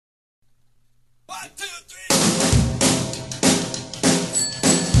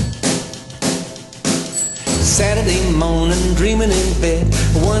Saturday morning, dreaming in bed,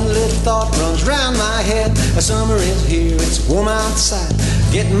 one little thought runs round my head. Summer is here, it's warm outside.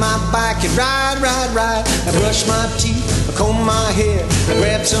 Get my bike and ride. I brush my teeth, I comb my hair, I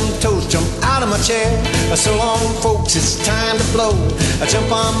grab some toast, jump out of my chair. So long, folks, it's time to blow. I jump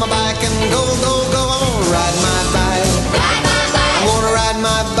on my bike and go. I wanna ride my bike. I wanna ride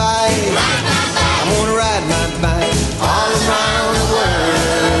my bike. I wanna ride my bike all around the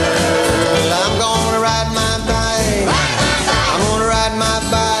world. I'm gonna ride my bike. I'm gonna ride my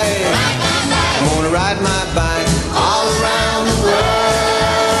bike. I'm gonna ride my bike all around the world.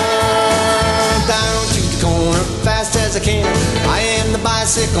 Down to the corner, fast as I can. I am the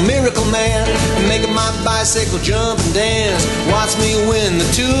bicycle miracle man, making my bicycle jump and dance. Watch me win the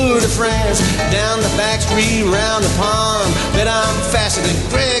Tour de France. Down the back street, round the pond, bet I'm faster than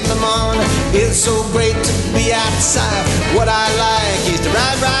Greg LeMond. It's so great to be outside. What I like is to ride.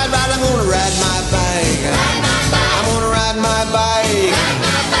 I'm gonna ride my bike. I'm gonna ride my bike.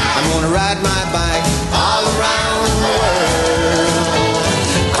 I'm gonna ride my bike all around the world.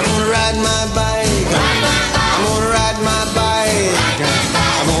 I'm gonna ride my bike. I'm gonna ride my bike.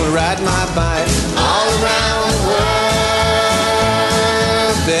 I'm gonna ride my bike all around the world.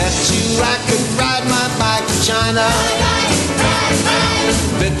 Bet you I could ride my bike to China.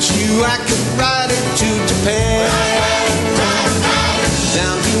 Bet you I could ride it to Japan.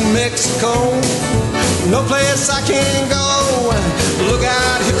 Down to Mexico, no place I can't go. Look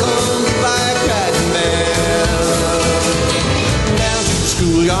out, here comes the bike riding man. Down to the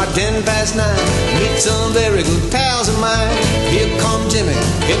schoolyard, 9:10. Meet some very good pals of mine. Here come Jimmy,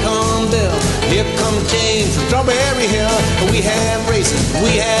 here come Bill, here comes James from Strawberry Hill. We have races,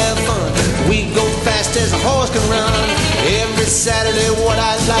 we have fun, we go fast as a horse can run. Every Saturday what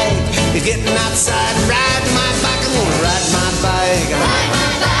I like is getting outside and riding my